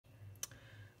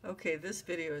Okay, this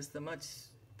video is the much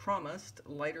promised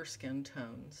lighter skin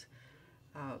tones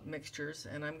mixtures,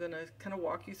 and I'm going to kind of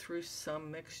walk you through some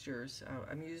mixtures.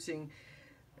 I'm using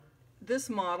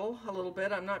this model a little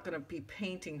bit. I'm not going to be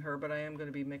painting her, but I am going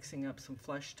to be mixing up some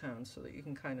flesh tones so that you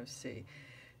can kind of see.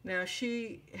 Now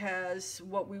she has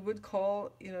what we would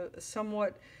call,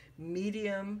 somewhat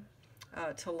medium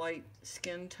to light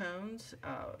skin tones.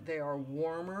 They are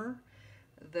warmer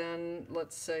than,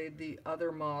 let's say, the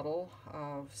other model,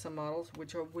 some models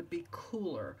which would be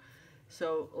cooler.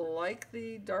 So like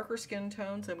the darker skin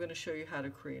tones, I'm going to show you how to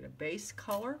create a base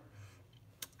color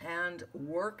and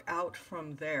work out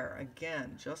from there.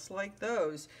 Again, just like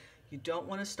those, you don't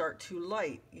want to start too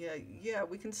light. Yeah,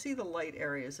 we can see the light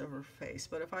areas of her face,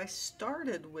 but if I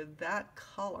started with that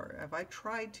color, if I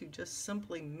tried to just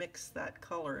simply mix that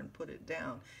color and put it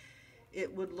down,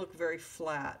 it would look very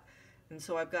flat. And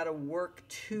so I've got to work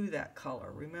to that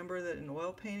color. Remember that in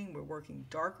oil painting, we're working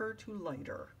darker to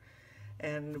lighter.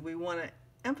 And we want to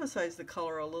emphasize the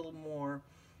color a little more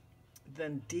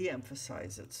than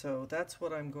de-emphasize it. So that's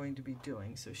what I'm going to be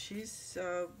doing. So she's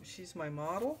my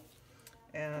model,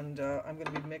 and I'm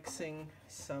going to be mixing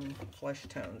some flesh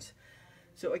tones.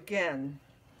 So again,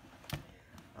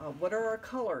 what are our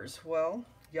colors? Well,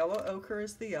 yellow ochre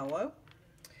is the yellow.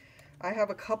 I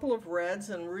have a couple of reds,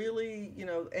 and really,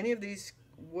 any of these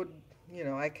would,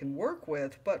 I can work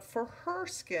with, but for her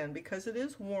skin, because it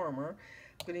is warmer,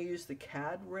 I'm going to use the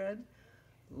Cad Red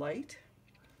Light,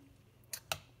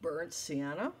 Burnt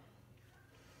Sienna,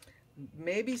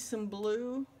 maybe some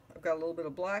blue. I've got a little bit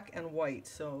of black and white,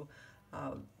 so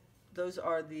those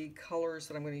are the colors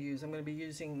that I'm going to use. I'm going to be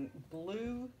using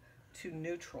blue to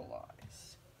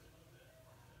neutralize.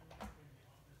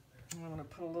 I'm going to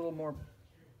put a little more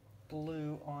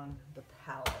blue on the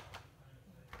palette.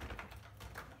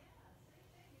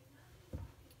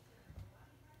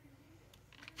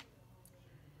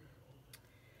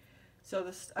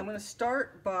 So I'm going to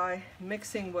start by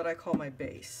mixing what I call my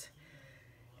base.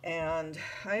 And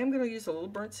I am going to use a little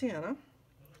burnt sienna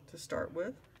to start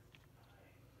with.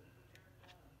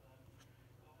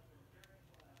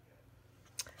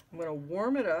 I'm going to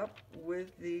warm it up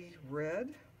with the red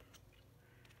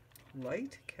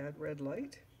light, Cad Red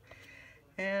Light,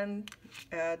 and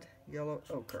add yellow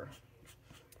ochre.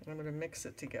 And I'm going to mix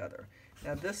it together.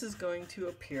 Now this is going to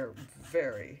appear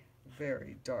very,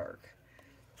 very dark,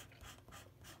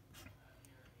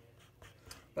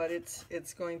 but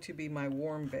it's going to be my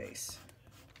warm base.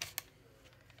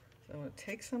 So I'm going to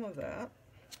take some of that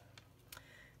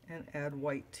and add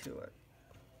white to it.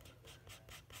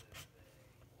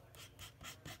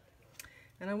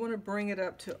 And I want to bring it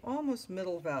up to almost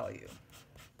middle value.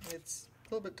 It's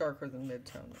a little bit darker than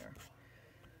mid-tone there.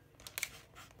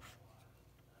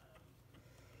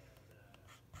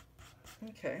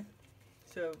 Okay,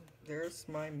 so there's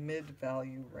my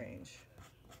mid-value range.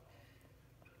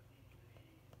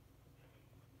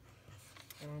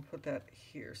 I'm going to put that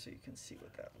here so you can see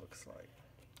what that looks like.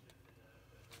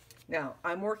 Now,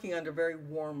 I'm working under very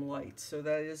warm light, so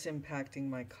that is impacting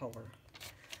my color.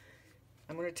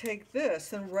 I'm going to take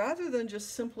this, and rather than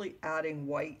just simply adding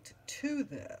white to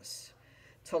this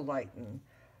to lighten,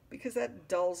 because that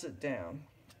dulls it down,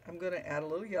 I'm going to add a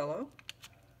little yellow,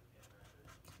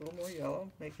 a little more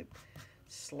yellow, make it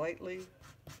slightly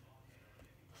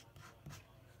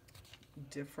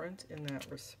different in that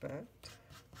respect.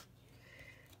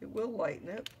 It will lighten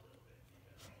it.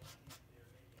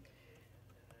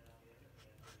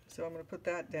 So I'm going to put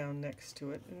that down next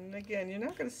to it. And again, you're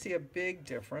not going to see a big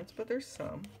difference, but there's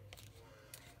some.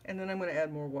 And then I'm going to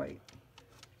add more white.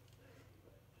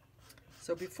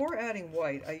 So before adding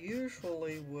white, I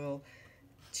usually will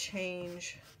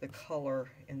change the color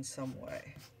in some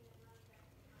way.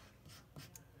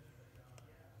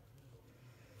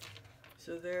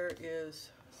 So there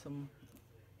is some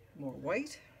more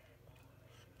white.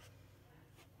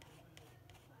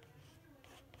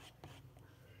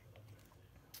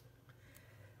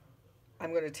 I'm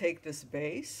going to take this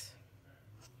base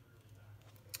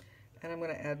and I'm going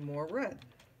to add more red.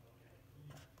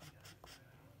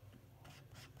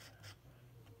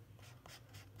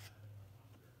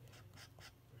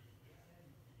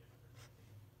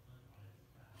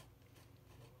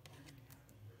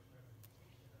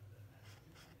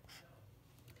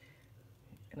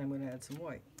 And I'm going to add some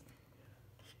white.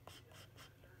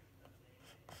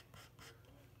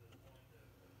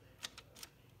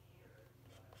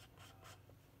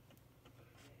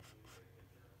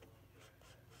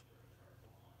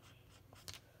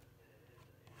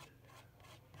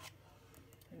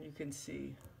 You can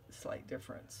see a slight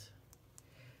difference.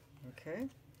 Okay,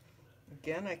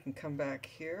 again, I can come back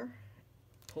here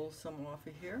pull some off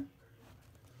of here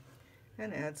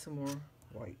and add some more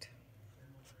white.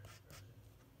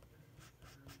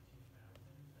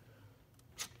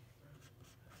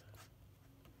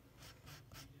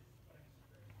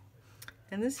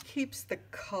 And this keeps the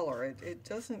color. It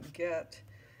doesn't get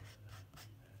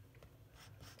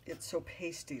it so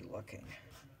pasty looking.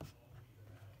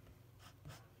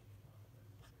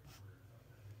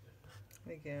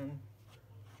 Again,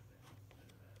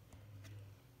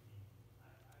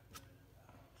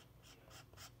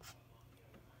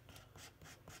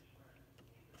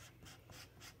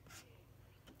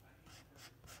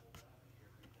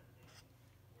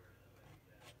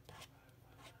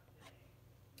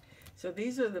 so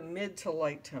these are the mid to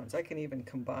light tones. I can even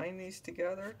combine these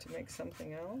together to make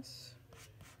something else.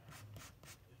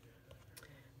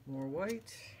 More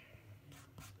white.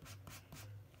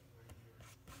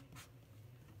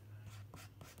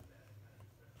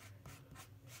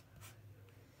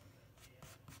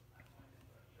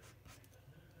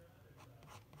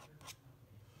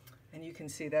 And you can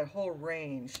see that whole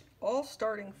range, all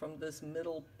starting from this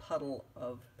middle puddle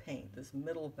of paint, this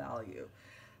middle value.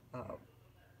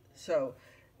 So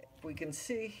we can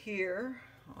see here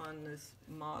on this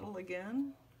model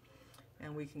again,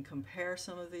 and we can compare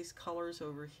some of these colors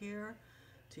over here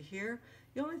to here.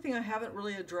 The only thing I haven't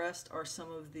really addressed are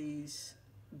some of these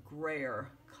grayer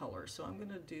colors, so I'm going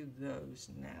to do those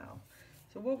now.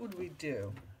 So what would we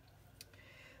do?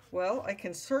 Well, I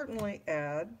can certainly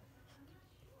add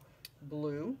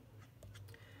blue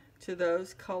to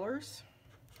those colors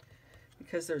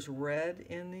because there's red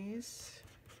in these.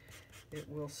 It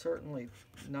will certainly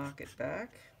knock it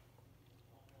back.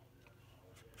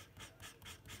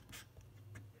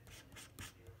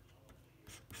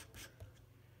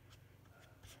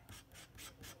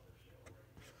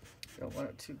 Don't want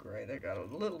it too gray. They got a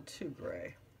little too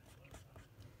gray.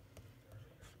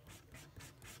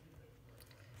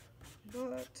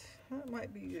 But that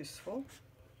might be useful.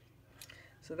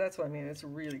 So that's what I mean, it's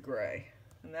really gray.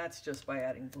 And that's just by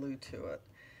adding blue to it.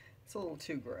 It's a little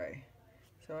too gray.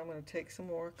 So I'm going to take some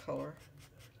more color,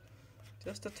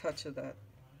 just a touch of that.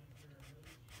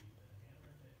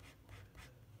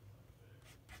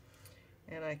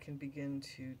 And I can begin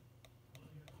to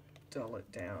dull it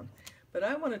down. But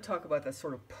I want to talk about that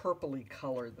sort of purpley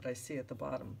color that I see at the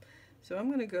bottom. So I'm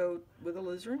going to go with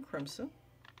alizarin crimson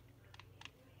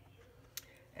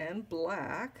and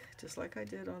black, just like I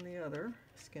did on the other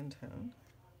skin tone.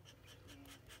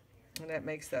 And that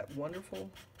makes that wonderful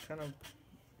kind of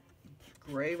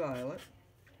gray violet.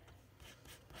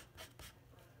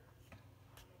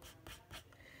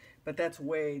 But that's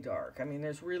way dark. I mean,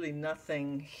 there's really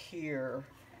nothing here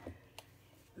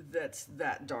that's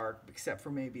that dark except for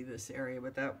maybe this area,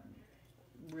 but that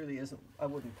really isn't, I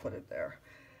wouldn't put it there.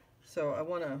 So I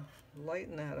want to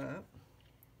lighten that up.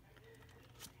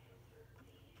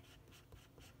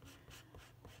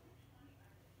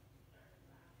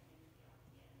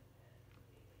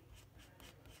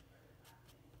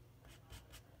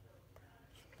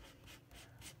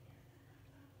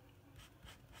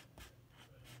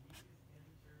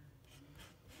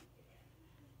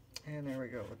 And there we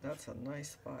go, that's a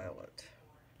nice violet.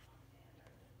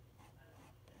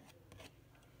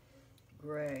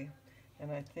 Gray. And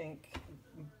I think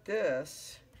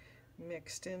this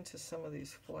mixed into some of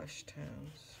these flesh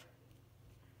tones.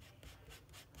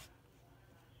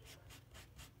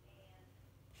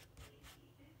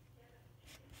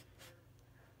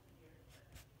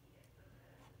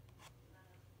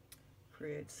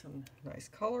 Create some nice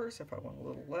colors if I want a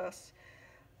little less.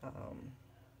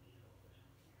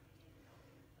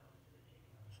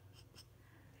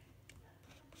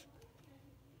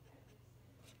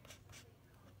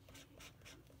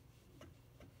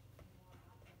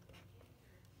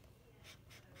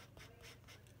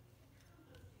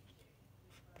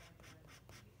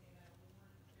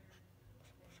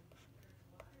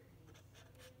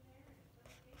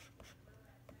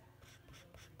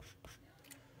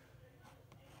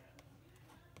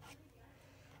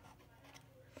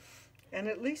 And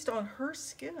at least on her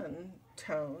skin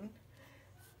tone,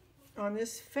 on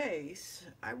this face,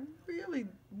 I really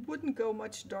wouldn't go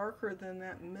much darker than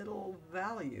that middle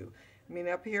value. I mean,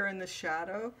 up here in the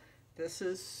shadow, this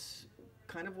is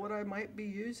kind of what I might be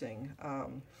using.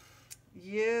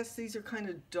 Yes, these are kind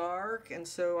of dark, and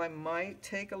so I might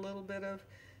take a little bit of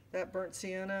that burnt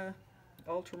sienna,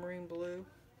 ultramarine blue,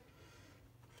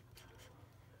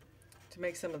 to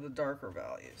make some of the darker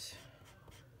values.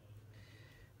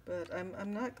 But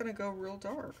I'm not going to go real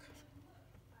dark.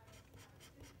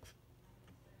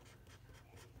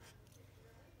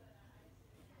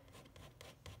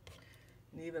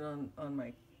 And even on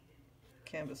my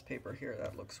canvas paper here,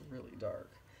 that looks really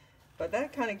dark. But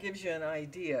that kind of gives you an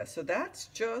idea. So that's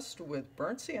just with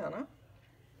burnt sienna,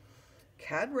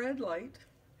 cad red light,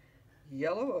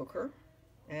 yellow ochre,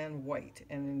 and white,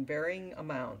 and in varying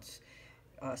amounts.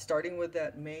 Starting with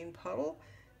that main puddle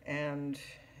and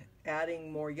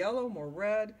adding more yellow, more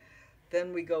red.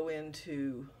 Then we go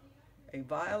into a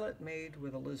violet made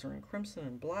with alizarin crimson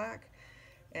and black.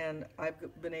 And I've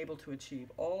been able to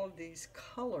achieve all of these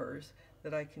colors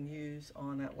that I can use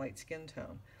on that light skin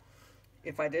tone.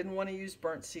 If I didn't want to use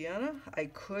burnt sienna, I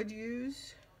could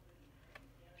use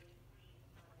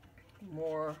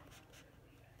more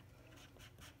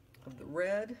of the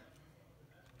red.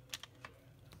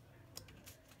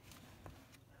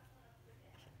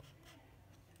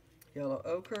 Yellow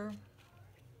ochre.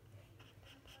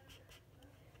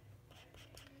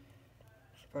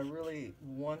 If I really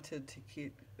wanted to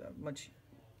keep much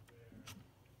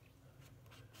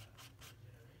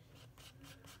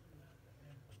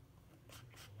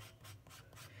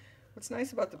What's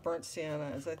nice about the burnt sienna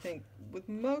is I think with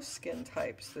most skin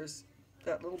types, there's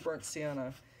that little burnt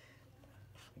sienna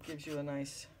gives you a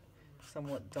nice,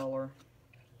 somewhat duller.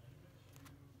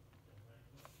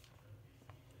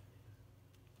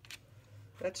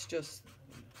 That's just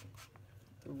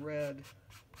the red,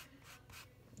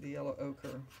 the yellow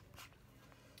ochre,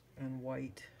 and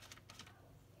white.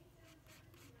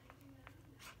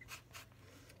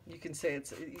 You can see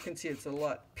it's a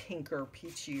lot pinker,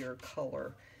 peachier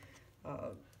color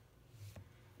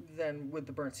than with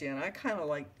the burnt sienna. I kind of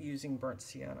like using burnt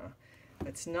sienna.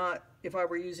 It's not, if I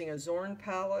were using a Zorn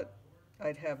palette,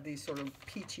 I'd have these sort of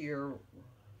peachier,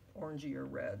 orangier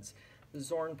reds. The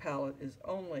Zorn palette is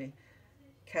only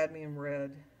cadmium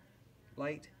red,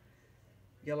 light,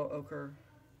 yellow ochre,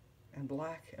 and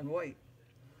black and white.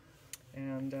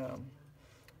 And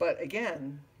but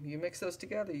again, you mix those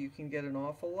together, you can get an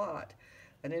awful lot.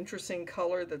 An interesting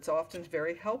color that's often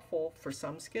very helpful for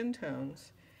some skin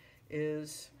tones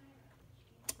is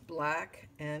black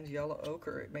and yellow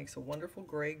ochre. It makes a wonderful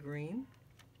gray-green.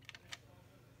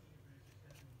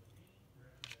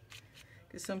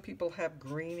 Because some people have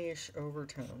greenish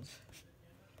overtones.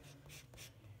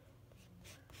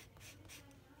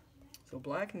 So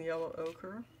black and yellow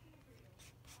ochre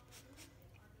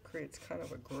creates kind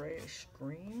of a grayish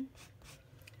green.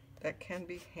 That can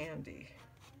be handy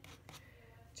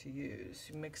to use.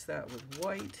 You mix that with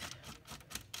white.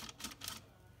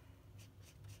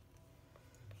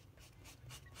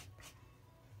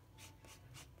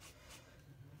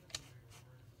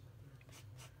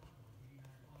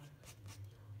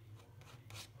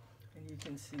 And you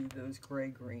can see those gray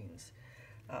greens.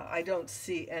 I don't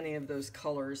see any of those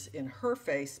colors in her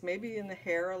face, maybe in the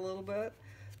hair a little bit,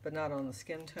 but not on the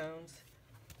skin tones.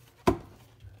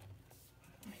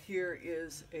 Here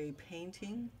is a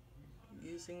painting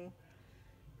using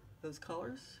those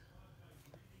colors.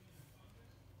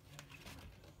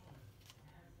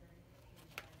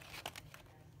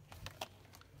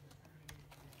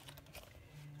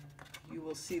 You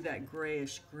will see that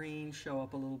grayish green show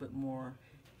up a little bit more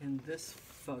in this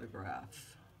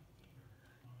photograph.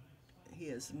 He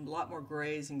has a lot more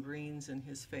grays and greens in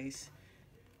his face,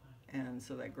 and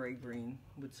so that gray-green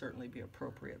would certainly be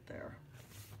appropriate there.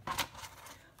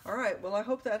 All right, well, I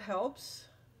hope that helps,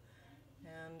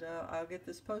 and I'll get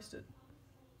this posted.